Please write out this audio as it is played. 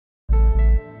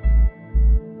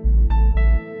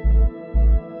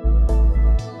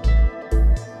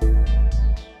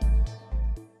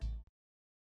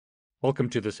Welcome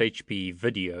to this HPE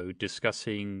video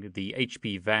discussing the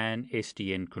HPE VAN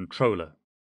SDN Controller.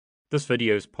 This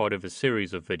video is part of a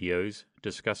series of videos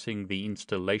discussing the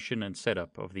installation and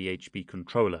setup of the HPE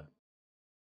controller.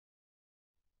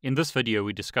 In this video,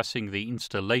 we're discussing the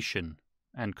installation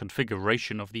and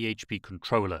configuration of the HPE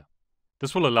controller.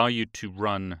 This will allow you to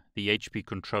run the HPE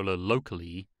controller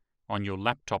locally on your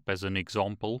laptop as an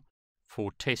example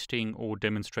for testing or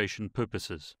demonstration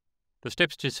purposes. The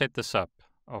steps to set this up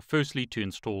are firstly to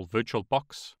install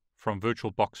VirtualBox from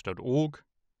virtualbox.org.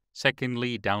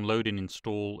 Secondly, download and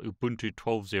install Ubuntu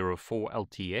 12.04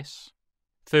 LTS.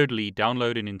 Thirdly,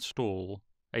 download and install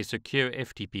a secure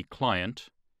FTP client.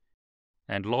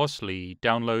 And lastly,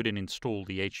 download and install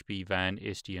the HPE VAN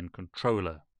SDN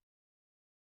controller.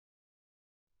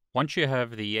 Once you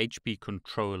have the HPE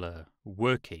controller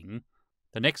working,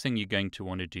 the next thing you're going to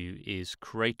want to do is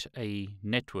create a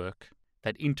network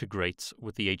that integrates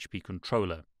with the HPE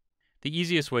controller. The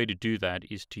easiest way to do that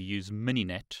is to use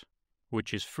Mininet,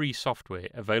 which is free software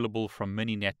available from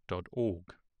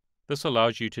mininet.org. This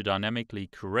allows you to dynamically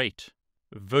create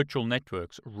virtual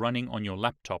networks running on your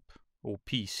laptop or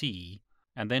PC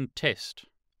and then test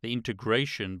the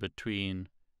integration between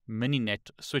Mininet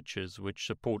switches which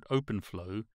support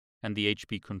OpenFlow and the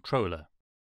HPE controller.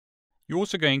 You're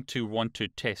also going to want to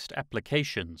test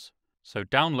applications. So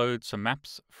download some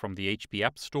apps from the HPE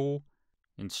App Store,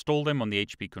 install them on the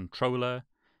HPE controller,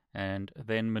 and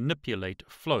then manipulate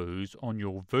flows on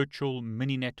your virtual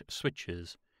Mininet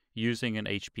switches using an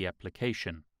HPE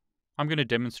application. I'm going to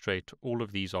demonstrate all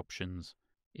of these options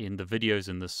in the videos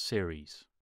in this series.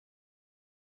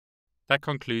 That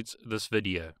concludes this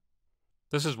video.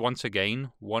 This is once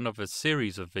again one of a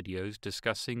series of videos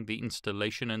discussing the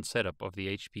installation and setup of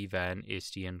the HPE VAN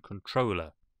SDN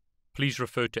controller. Please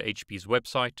refer to HPE's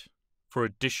website for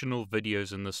additional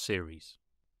videos in this series.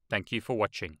 Thank you for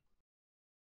watching.